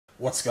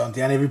What's going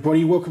down,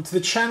 everybody? Welcome to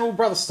the channel.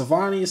 Brother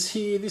Stevanius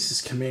here. This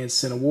is Command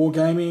Center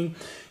Wargaming.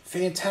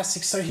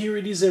 Fantastic. So here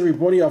it is,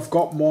 everybody. I've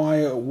got my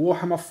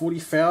Warhammer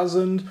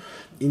 40,000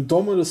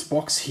 Indomitus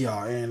box here,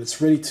 and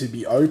it's ready to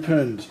be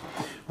opened.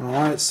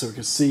 Alright, so we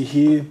can see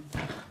here,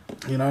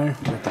 you know,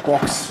 the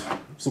box.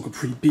 It's looking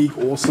pretty big,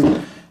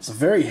 awesome. It's a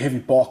very heavy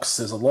box.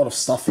 There's a lot of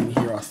stuff in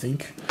here, I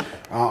think.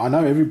 I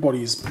know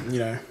everybody's,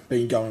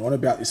 been going on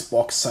about this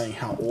box, saying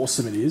how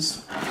awesome it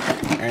is.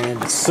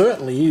 And it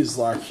certainly is.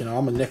 Like,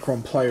 I'm a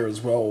Necron player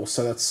as well,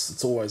 so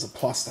it's always a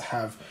plus to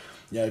have,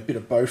 a bit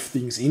of both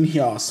things in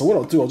here. So what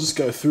I'll do, I'll just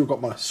go through. I've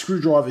got my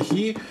screwdriver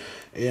here,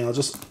 and I'll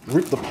just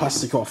rip the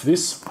plastic off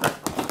this,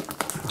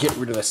 get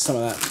rid of some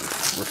of that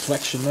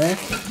reflection there.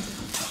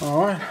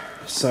 Alright,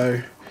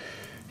 so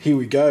here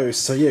we go.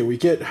 So yeah, we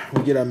get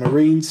our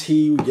Marines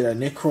here, we get our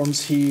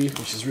Necrons here,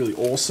 which is really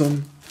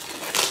awesome.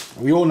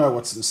 We all know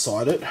what's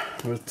inside it,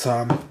 but we've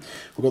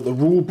got the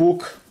rule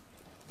book.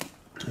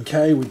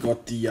 Okay, we've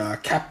got the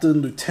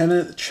Captain,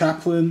 Lieutenant, the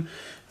Chaplain,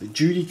 the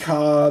Duty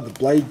Card, the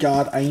Blade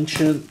Guard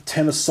Ancient,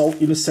 10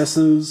 Assault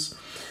Intercessors.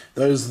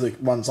 Those are the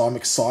ones I'm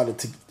excited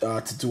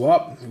to do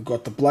up. We've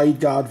got the Blade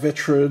Guard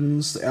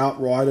Veterans, the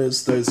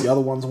Outriders. Those are the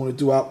other ones I want to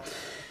do up.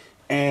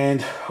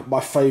 And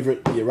my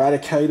favourite, the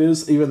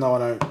Eradicators. Even though I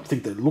don't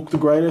think they look the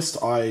greatest,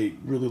 I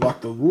really like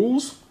the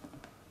rules.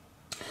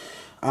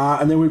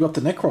 And then we've got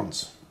the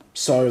Necrons.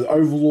 So the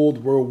Overlord, the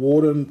Royal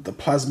Warden, the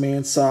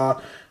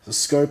Plasmancer, the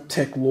Scope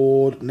Tech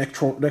Lord,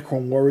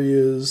 Necron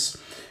Warriors,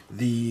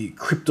 the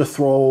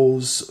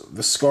Cryptothralls,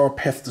 the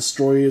Scoropeth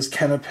Destroyers,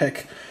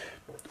 Canopech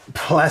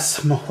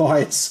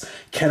Plasmoites,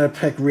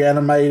 Canopech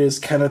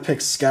Reanimators,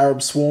 Canopech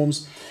Scarab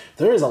Swarms.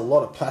 There is a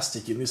lot of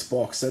plastic in this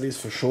box, that is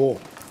for sure.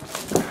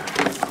 So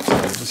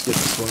I'll just get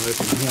this one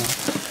open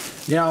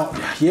here.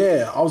 Now,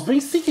 yeah, I was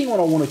been thinking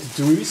what I wanted to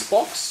do with this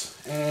box,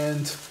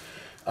 and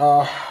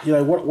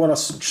what I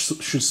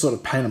should sort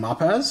of paint them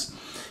up as.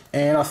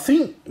 And I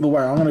think the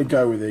way I'm going to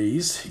go with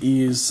these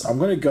is I'm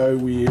going to go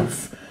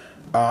with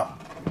a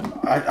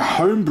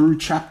homebrew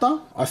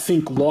chapter. I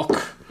think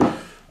Locke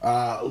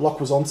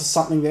was onto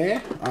something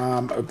there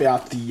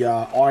about the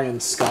Iron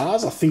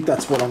Scars. I think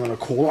that's what I'm going to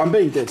call it. I'm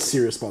being dead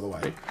serious, by the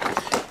way.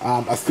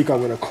 I think I'm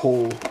going to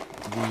call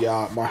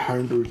the my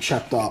homebrew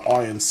chapter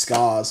Iron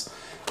Scars,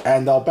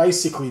 and they'll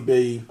basically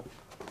be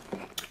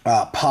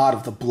part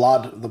of the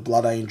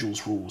Blood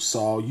Angels rules. So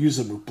I'll use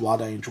them with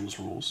Blood Angels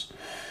rules.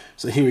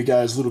 So here we go,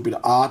 there's a little bit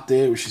of art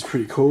there, which is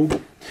pretty cool.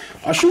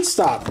 I should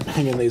start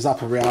hanging these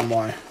up around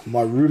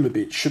my room a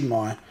bit, shouldn't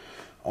I,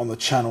 on the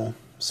channel.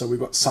 So we've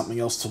got something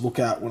else to look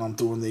at when I'm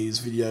doing these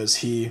videos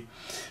here.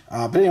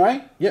 But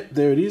anyway, yep,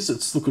 there it is.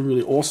 It's looking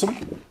really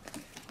awesome.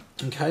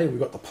 Okay, we've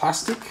got the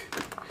plastic.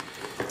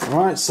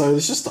 Alright, so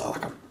there's just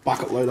like a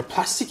bucket load of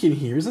plastic in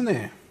here, isn't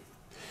there?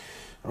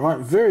 Alright,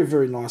 very,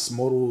 very nice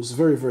models.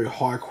 Very, very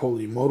high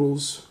quality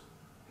models.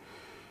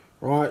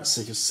 Right,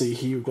 so you can see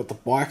here we've got the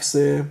bikes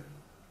there,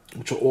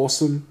 which are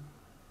awesome.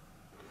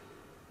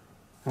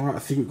 Alright, I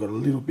think we've got a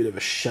little bit of a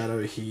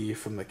shadow here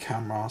from the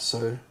camera,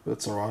 so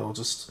that's alright. I'll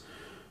just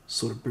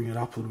sort of bring it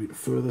up a little bit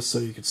further so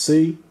you can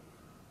see.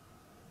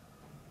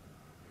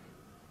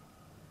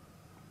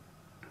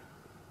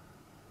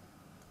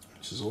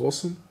 Which is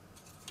awesome.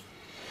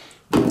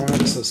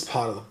 Alright, so that's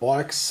part of the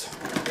bikes.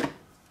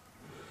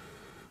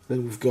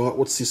 Then we've got,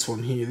 what's this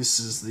one here? This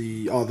is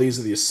the, these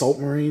are the Assault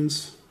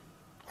Marines,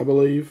 I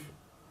believe.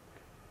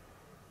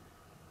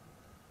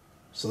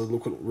 So they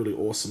look really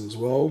awesome as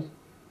well.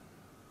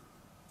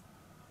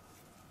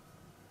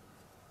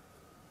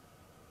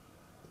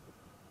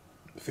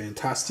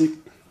 Fantastic.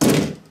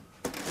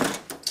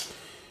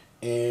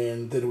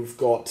 And then we've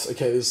got,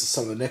 okay, this is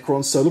some of the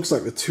Necrons. So it looks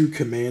like the two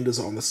commanders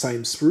are on the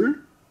same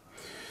sprue.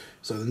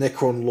 So the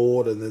Necron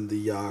Lord and then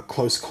the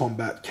Close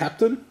Combat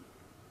Captain.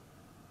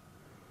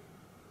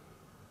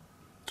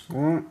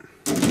 Alright.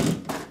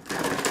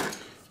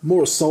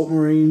 More Assault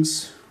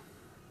Marines.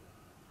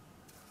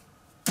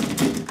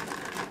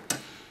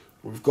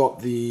 We've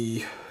got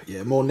the,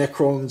 more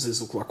Necrons.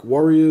 These look like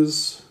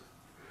Warriors.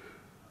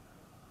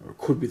 Or it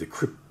could be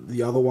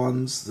the other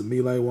ones, the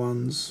melee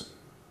ones.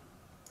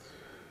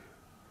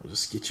 I'll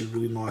just get you a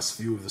really nice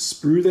view of the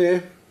sprue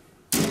there.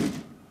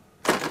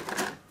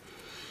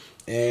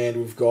 And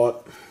we've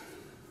got,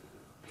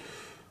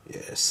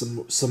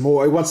 some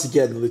more. Once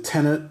again, the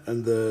Lieutenant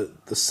and the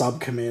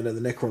Sub-Commander, the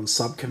Necron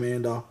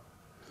Sub-Commander.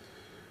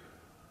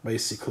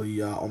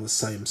 Basically on the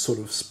same sort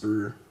of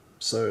sprue.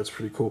 So it's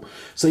pretty cool.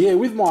 So yeah,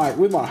 with my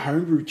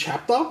homebrew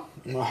chapter,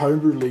 my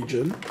homebrew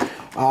legion,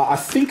 I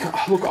think,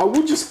 look, I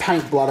would just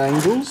paint Blood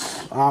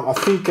Angels. I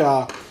think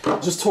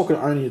just talking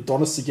to only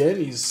Adonis again,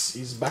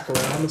 he's back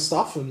around and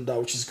stuff, and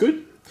which is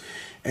good.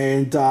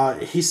 And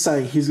he's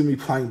saying he's going to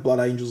be playing Blood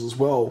Angels as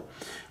well.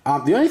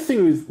 The only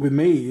thing with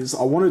me is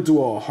I want to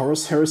do a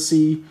Horus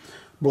Heresy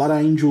Blood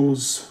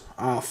Angels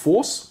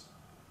force.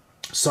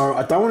 So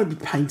I don't want to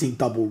be painting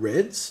double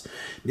reds.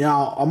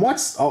 Now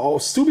I'll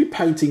still be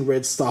painting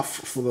red stuff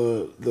for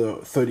the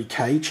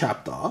 30K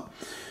chapter,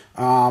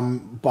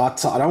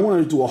 but I don't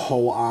want to do a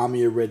whole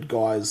army of red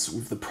guys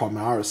with the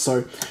Primaris.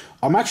 So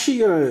I'm actually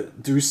going to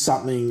do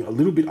something a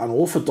little bit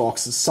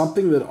unorthodox. It's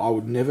something that I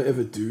would never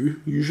ever do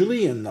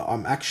usually, and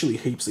I'm actually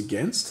heaps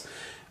against,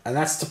 and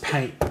that's to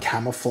paint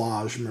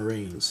camouflage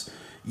Marines.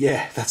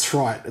 Yeah, that's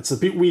right. It's a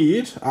bit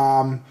weird,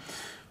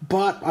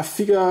 but I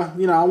figure,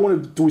 you know, I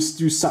want to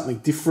do something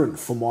different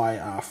for my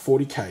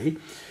 40K,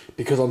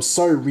 because I'm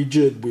so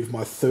rigid with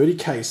my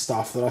 30K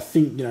stuff that I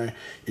think, you know,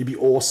 it'd be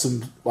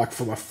awesome, like,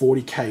 for my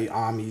 40K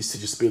armies to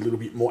just be a little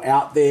bit more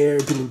out there,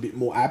 be a little bit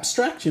more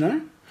abstract, you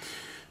know?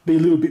 Be a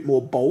little bit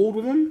more bold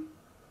with them.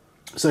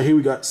 So here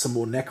we got some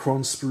more Necron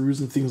sprues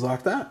and things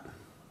like that.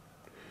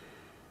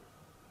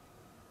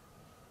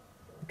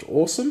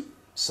 Awesome.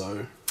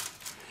 So,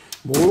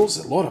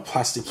 models, a lot of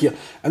plastic here.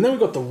 And then we've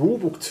got the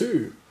rulebook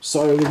too.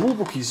 So the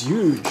rulebook is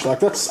huge. Like,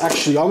 that's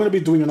actually, I'm going to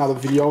be doing another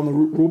video on the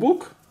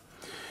rulebook.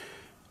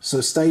 So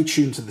stay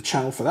tuned to the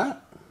channel for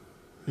that.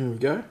 Here we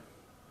go.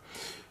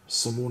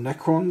 Some more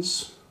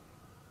Necrons.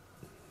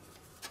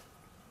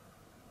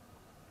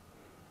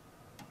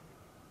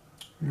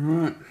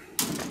 Alright.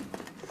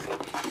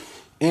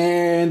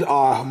 And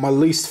my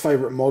least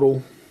favourite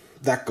model,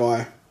 that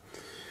guy.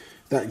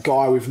 That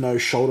guy with no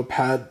shoulder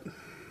pad.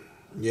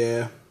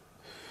 Yeah.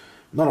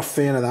 Not a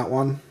fan of that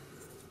one.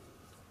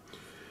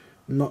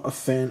 Not a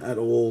fan at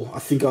all. I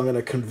think I'm going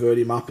to convert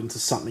him up into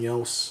something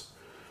else.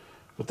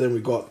 But then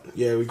we got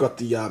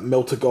the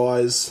Melter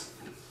guys,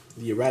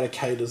 the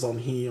Eradicators on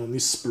here, on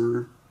this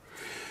sprue.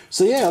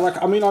 So yeah,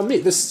 like, I mean, I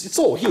admit, it's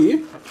all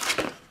here.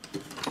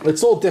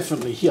 It's all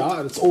definitely here,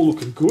 and it's all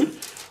looking good.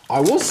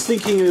 I was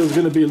thinking it was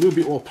going to be a little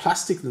bit more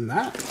plastic than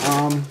that.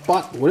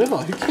 But whatever,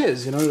 who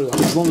cares, you know,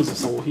 as long as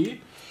it's all here.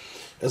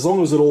 As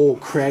long as it all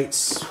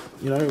creates,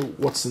 you know,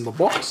 what's in the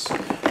box.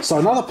 So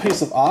another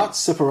piece of art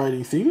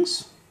separating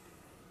things,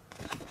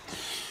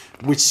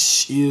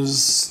 which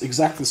is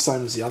exactly the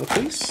same as the other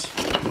piece.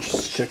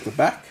 Just check the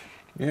back.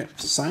 Yeah,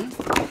 it's the same.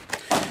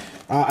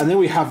 And then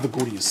we have the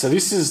goodies. So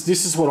this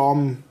is what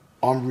I'm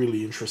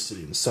really interested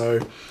in. So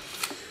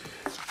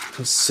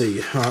let's see.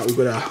 We've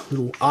got a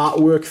little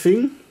artwork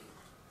thing.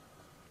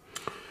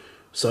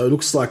 So it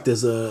looks like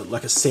there's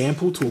a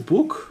sample to a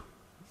book,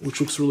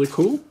 which looks really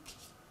cool.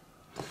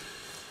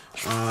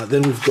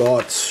 Then we've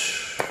got,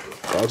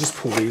 I'll just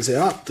pull these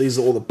out. These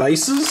are all the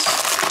bases.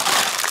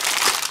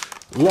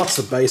 Lots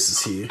of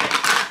bases here.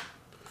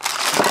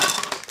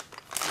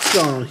 What's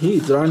going on here?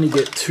 Did I only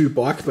get 2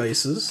 bike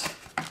bases?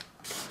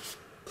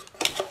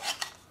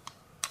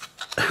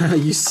 Are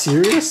you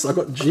serious? I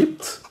got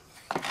gypped?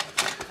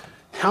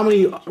 How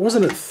many?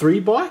 Wasn't it 3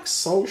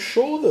 bikes? I was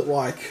sure that,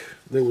 like,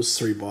 there was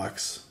 3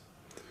 bikes.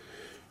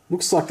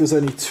 Looks like there's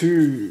only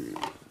two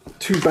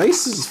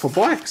bases for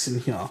bikes in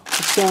here.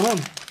 What's going on?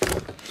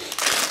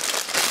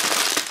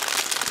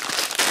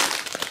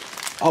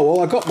 Oh,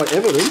 well, I got my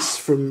evidence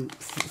for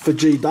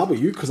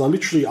GW, because I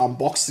literally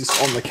unboxed this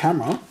on the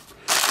camera.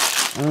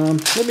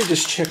 Let me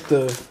just check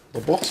the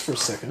box for a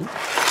second.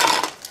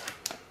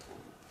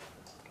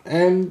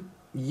 And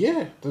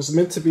yeah, there's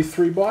meant to be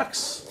 3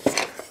 bikes.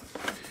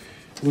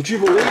 Would you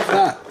believe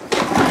that?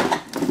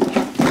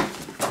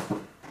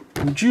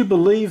 Would you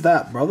believe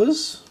that,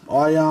 brothers?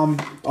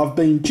 I've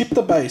been gypped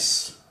the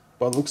base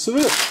by the looks of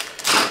it.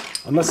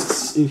 Unless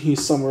it's in here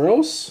somewhere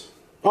else.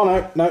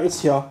 Oh no,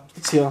 it's here.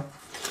 It's here.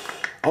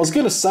 I was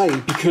going to say,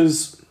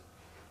 because,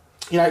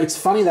 you know, it's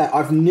funny that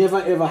I've never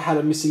ever had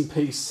a missing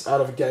piece out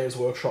of a Games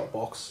Workshop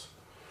box.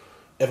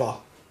 Ever.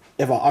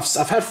 Ever.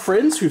 I've had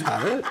friends who've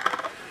had it,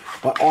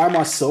 but I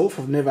myself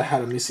have never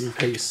had a missing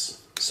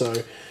piece. So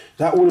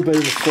that would have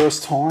been the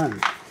first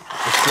time.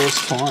 The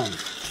first time.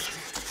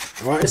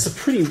 Right, it's a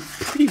pretty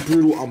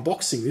brutal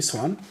unboxing, this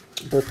one.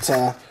 But,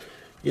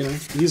 you know,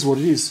 it is what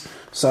it is.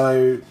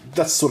 So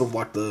that's sort of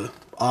like the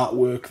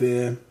artwork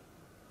there.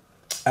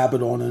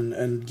 Abaddon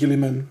and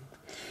Gilliman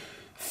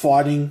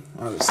fighting.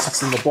 It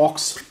sits in the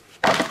box.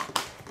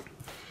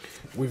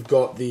 We've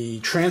got the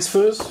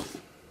transfers.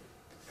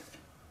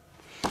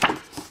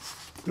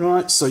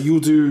 Right, so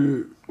you'll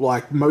do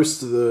like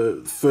most of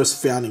the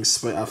first founding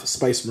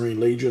Space Marine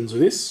Legions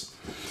with this.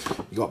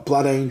 You got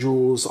Blood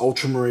Angels,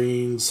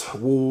 Ultramarines,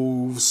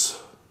 Wolves,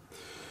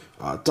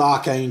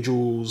 Dark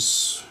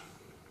Angels.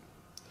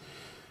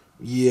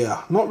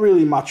 Yeah, not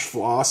really much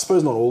for, I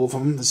suppose not all of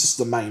them. This is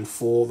the main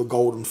 4, the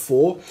Golden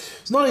 4.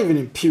 It's not even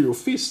Imperial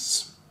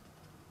Fists.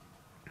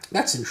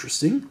 That's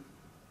interesting.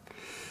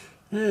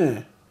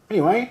 Yeah.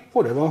 Anyway,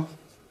 whatever.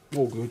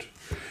 All good.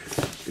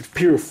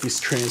 Imperial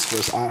Fist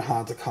transfers aren't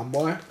hard to come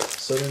by.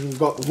 So then we've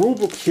got the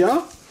rulebook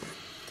here.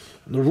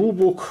 The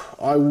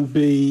rulebook I will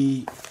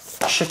be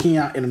checking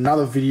out in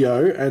another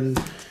video,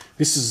 and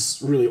this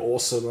is really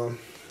awesome.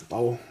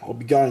 I'll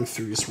be going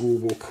through this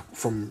rulebook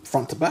from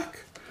front to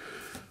back.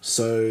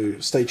 So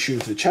stay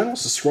tuned to the channel,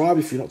 subscribe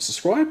if you're not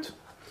subscribed.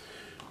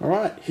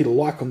 Alright, hit a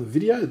like on the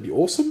video, it'd be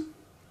awesome.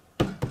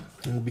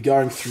 And we'll be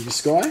going through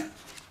this guy.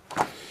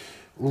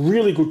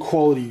 Really good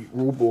quality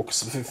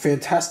rulebooks,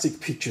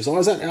 fantastic pictures. Oh,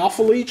 is that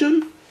Alpha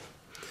Legion?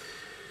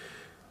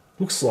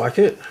 Looks like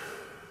it.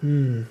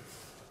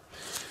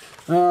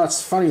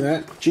 It's funny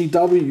that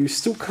GW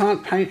still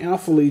can't paint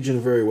Alpha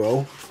Legion very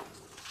well.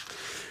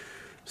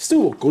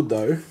 Still look good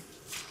though,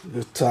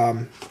 but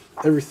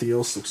everything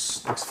else looks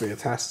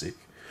fantastic.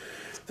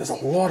 There's a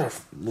lot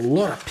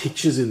of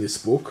pictures in this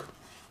book.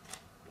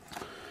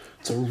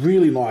 It's a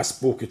really nice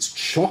book. It's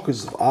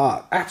chockers of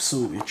art,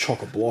 absolutely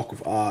chock-a-block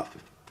of art.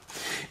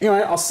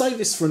 Anyway, I'll save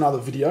this for another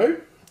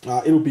video.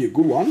 It'll be a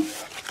good one.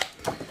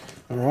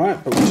 All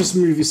right, but we'll just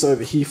move this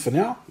over here for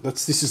now.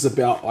 This is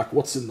about like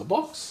what's in the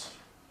box.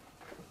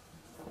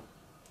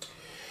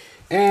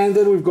 And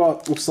then we've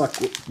got looks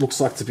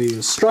like to be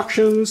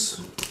instructions.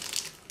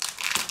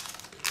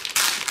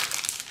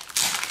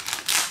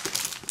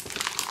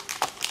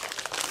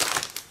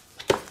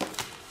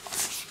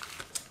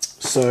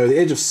 So the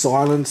Edge of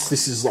Silence.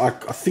 This is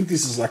like, I think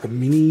this is like a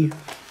mini.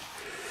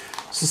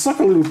 So it's like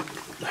a little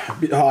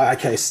bit. Oh,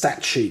 okay,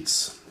 stat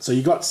sheets. So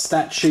you got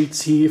stat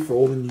sheets here for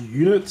all the new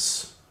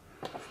units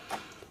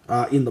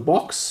in the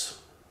box.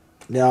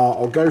 Now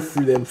I'll go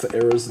through them for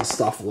errors and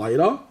stuff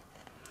later.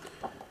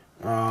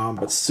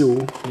 But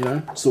still, you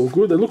know, it's all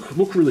good. They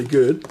look really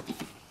good.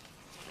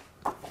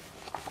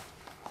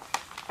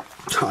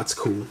 That's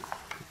cool.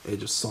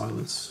 Edge of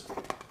Silence.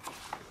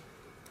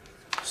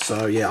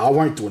 So yeah, I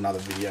won't do another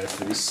video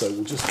for this. So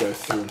we'll just go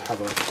through and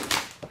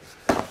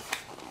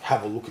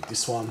have a look at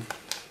this one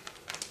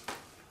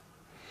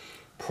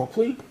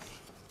properly.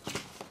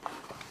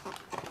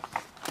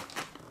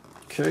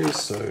 Okay,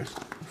 so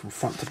from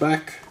front to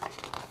back,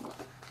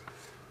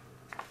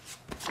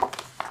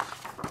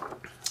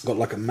 got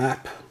like a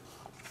map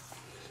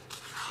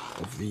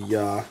of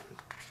the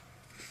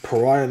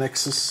Pariah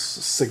Nexus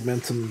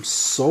Segmentum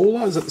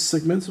Solar. Is that the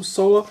Segmentum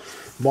Solar?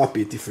 Might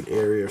be a different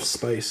area of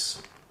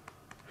space.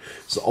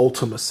 It's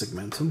Ultima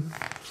Segmentum.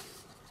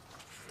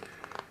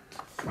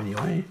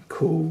 Anyway,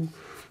 cool.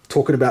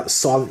 Talking about the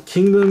Silent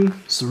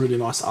Kingdom. Some really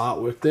nice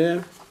artwork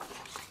there.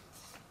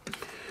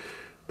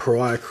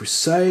 Pariah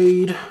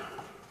Crusade.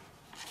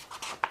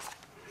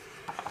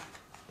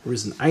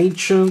 Risen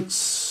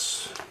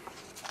Ancients.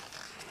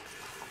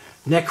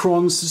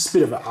 Necrons, just a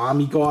bit of an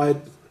army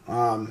guide.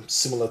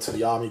 Similar to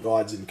the army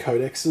guides in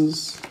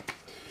codexes.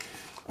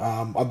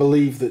 I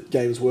believe that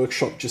Games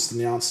Workshop just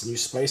announced a new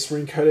Space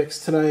Marine Codex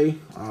today,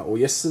 or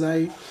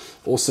yesterday.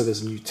 Also,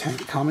 there's a new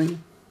tank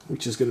coming,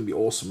 which is going to be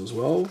awesome as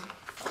well.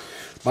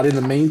 But in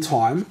the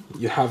meantime,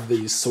 you have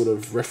these sort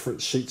of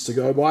reference sheets to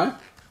go by.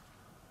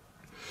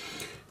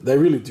 They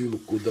really do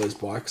look good, those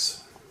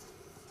bikes.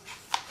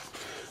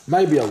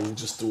 Maybe I will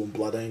just do them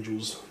Blood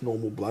Angels,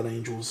 normal Blood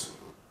Angels.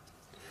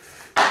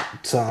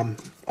 But,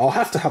 I'll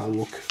have to have a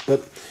look.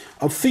 But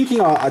I'm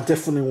thinking I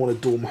definitely want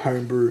to do them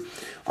homebrew.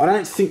 I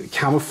don't think the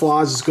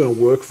camouflage is going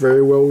to work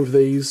very well with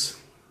these,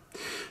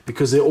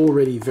 because they're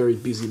already very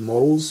busy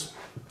models.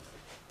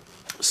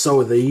 So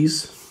are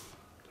these.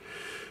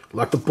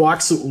 Like the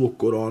bikes that will look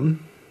good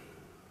on.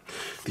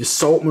 The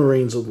Assault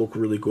Marines will look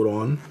really good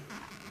on.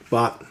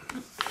 But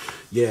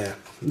yeah,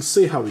 let's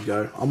see how we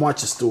go. I might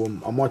just do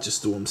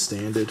them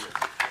standard.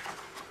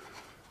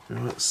 All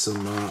right,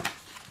 some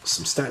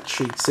stat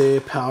sheets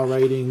there, power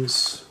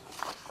ratings.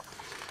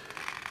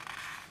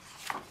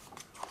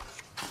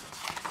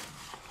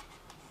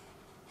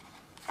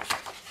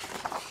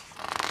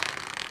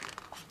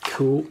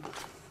 Cool.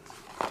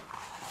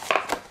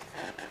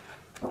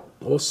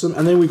 Awesome.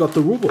 And then we got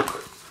the rulebook.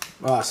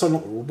 Sorry,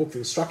 not the rulebook, the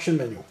instruction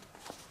manual.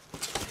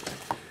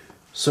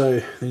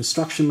 So the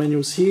instruction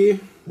manual's here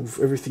with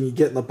everything you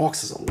get in the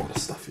box. There's a lot of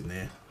stuff in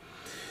there.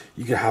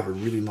 You can have a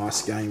really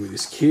nice game with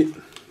this kit.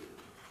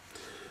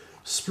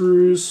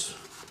 Sprues.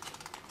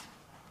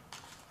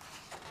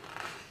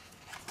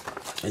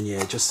 And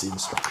yeah, just the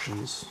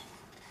instructions.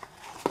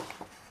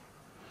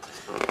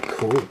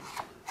 Cool.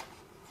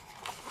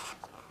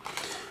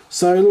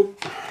 So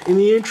look, in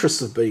the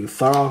interest of being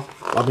thorough,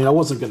 I mean, I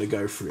wasn't going to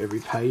go through every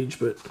page,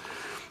 but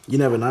you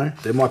never know.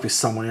 There might be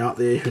someone out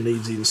there who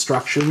needs the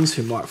instructions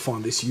who might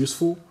find this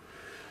useful.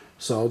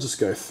 So I'll just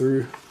go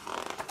through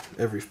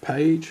every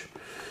page.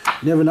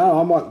 You never know,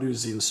 I might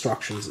lose the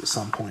instructions at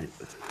some point.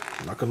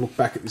 And I can look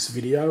back at this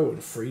video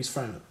and freeze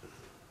frame it.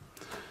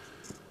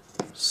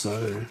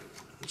 So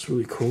it's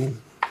really cool.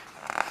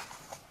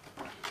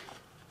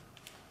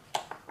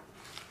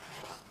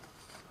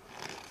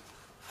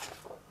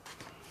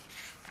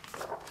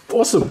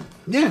 Awesome.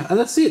 Yeah, and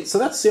that's it. So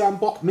that's me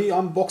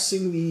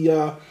unboxing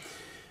the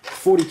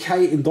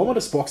 40K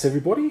Indomitus box,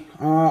 everybody.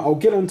 I'll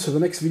get on to the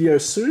next video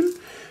soon.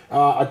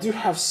 I do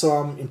have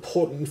some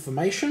important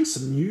information,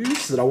 some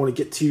news that I want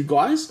to get to you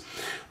guys.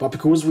 But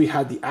because we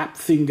had the app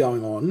thing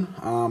going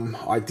on,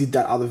 I did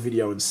that other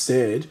video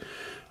instead.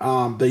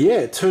 But yeah,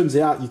 it turns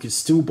out you can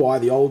still buy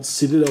the old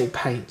Citadel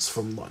paints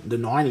from the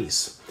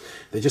 90s.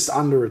 They're just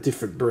under a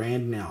different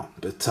brand now.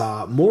 But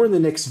more in the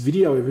next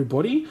video,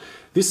 everybody.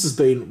 This has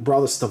been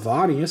Brother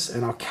Stavanius,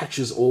 and I'll catch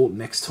you all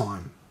next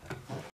time.